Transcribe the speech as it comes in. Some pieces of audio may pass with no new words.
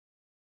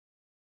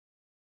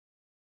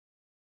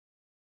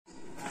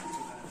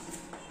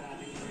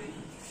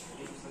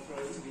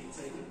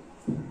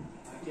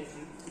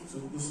So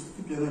just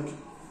keep your neck.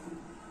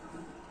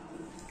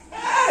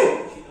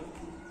 Hey!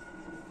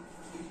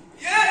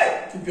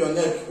 Yeah! Keep your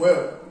neck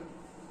well.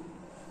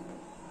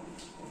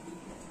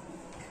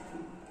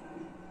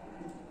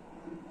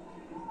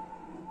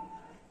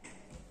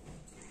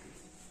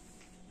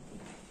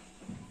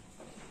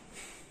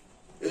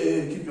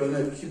 Hey, keep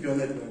your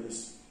neck like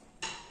this.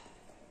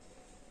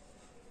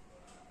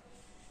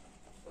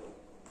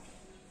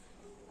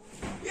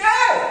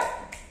 Yeah!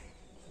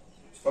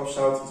 Stop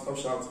shouting, stop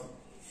shouting.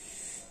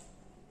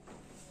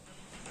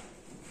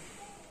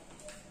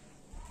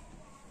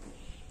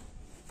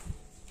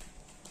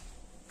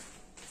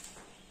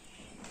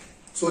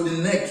 So the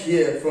neck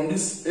here, from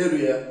this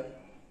area,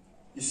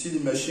 you see the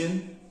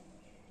machine?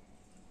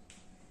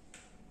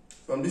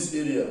 From this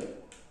area,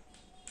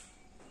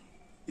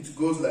 it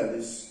goes like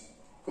this.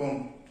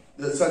 Come.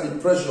 So the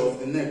pressure of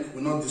the neck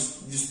will not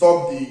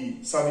disturb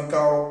the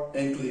cervical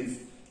enclave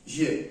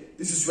here.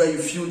 This is where you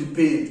feel the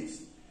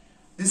pains.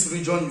 This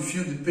region, you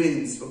feel the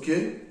pains,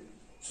 okay?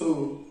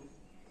 So,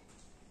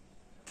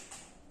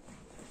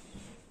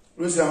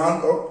 raise your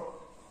hand up.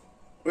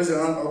 Raise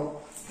your hand up.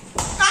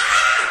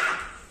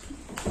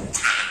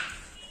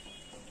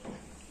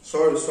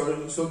 Sorry,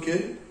 it's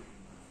okay.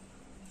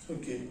 It's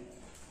okay.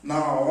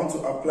 Now I want to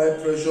apply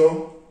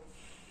pressure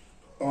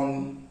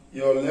on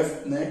your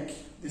left neck,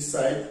 this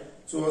side,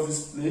 towards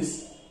this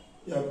place.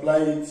 You apply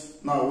it.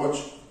 Now watch.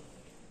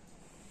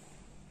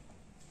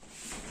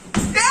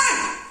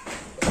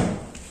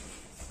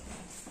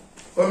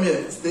 Come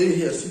here, stay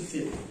here, sit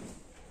here.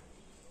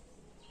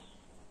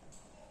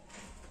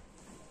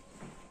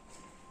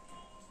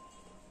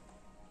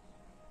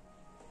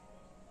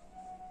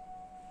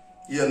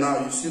 Here now,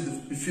 you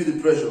feel the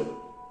pressure.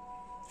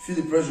 Feel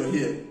the pressure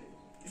here.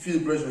 You feel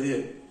the pressure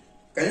here.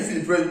 Can you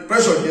feel the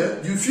pressure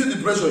here? Do you feel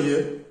the pressure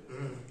here?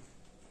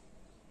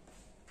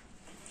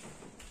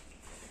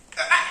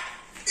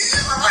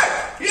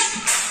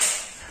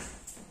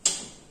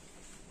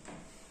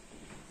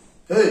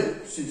 Hey,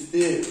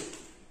 stay.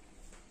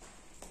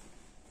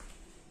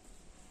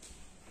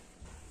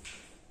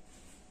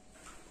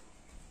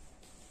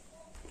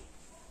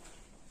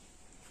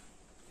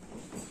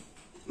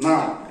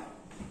 Now,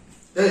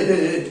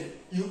 hey.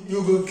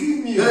 You will kill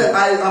me. Hey,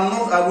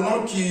 I will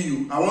not kill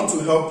you. I want to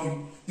help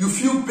you. You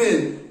feel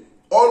pain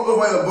all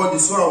over your body,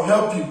 so I'll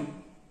help you.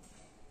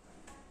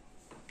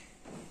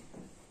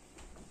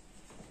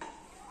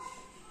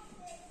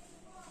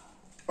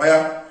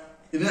 Fire,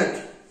 the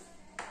neck.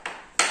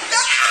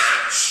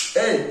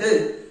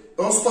 Hey,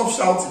 don't stop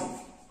shouting.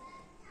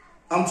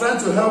 I'm trying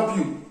to help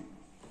you.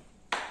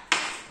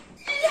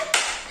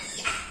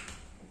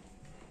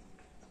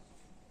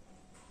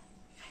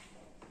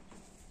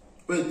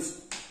 Wait.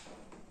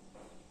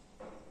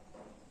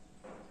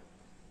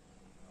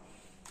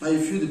 Now you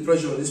feel the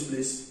pressure on this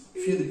place.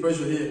 You feel the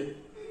pressure here.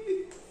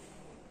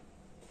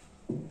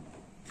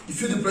 You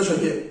feel the pressure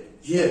here.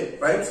 Here,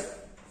 right?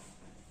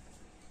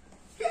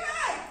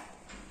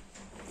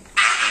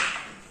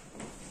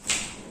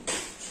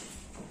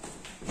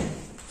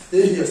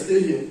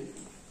 Stay here.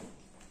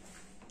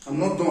 I'm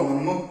not done.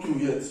 I'm not through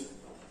yet.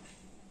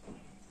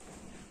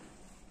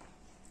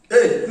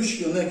 Hey, push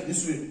your neck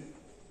this way.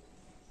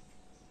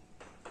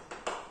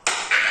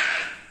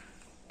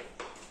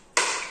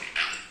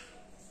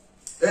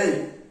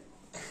 Hey,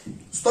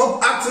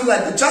 stop acting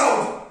like a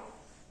child.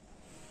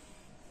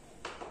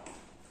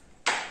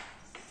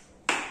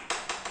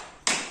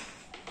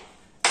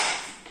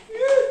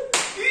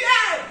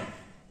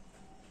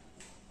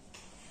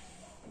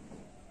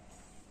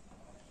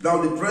 Now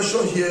the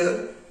pressure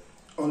here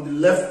on the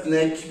left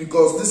neck,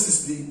 because this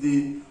is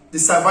the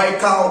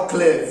cervical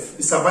cleft.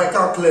 The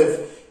cervical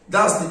cleft.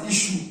 That's the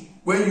issue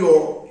when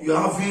you're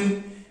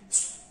having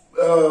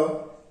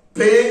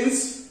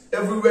pains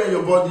everywhere in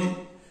your body.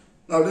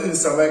 Now this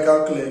is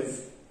cervical cleft.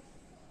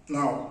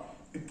 Now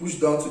you push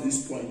down to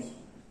this point.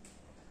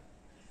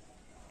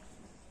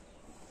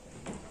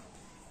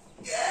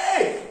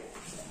 Hey!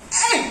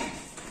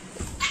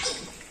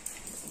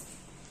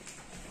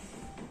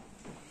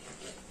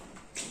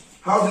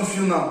 How do you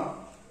feel now?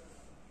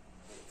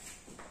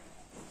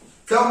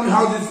 Tell me,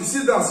 how do you feel?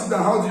 Sit down.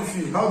 How do you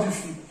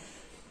feel?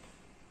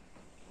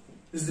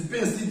 Is the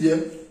pain still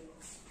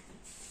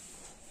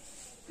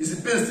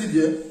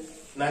there?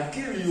 Now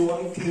kill you,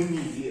 won't kill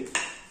me here.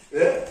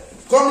 Yeah?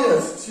 Come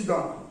here, sit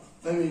down.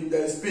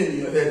 There is pain in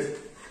your head.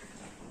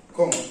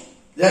 Come.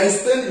 There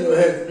is pain in your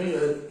head. Bring your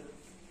head.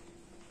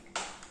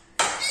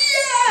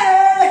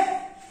 Yeah!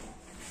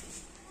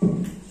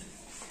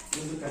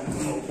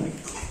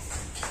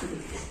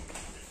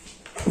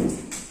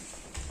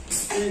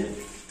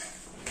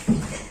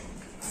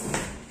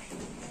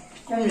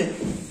 Come here.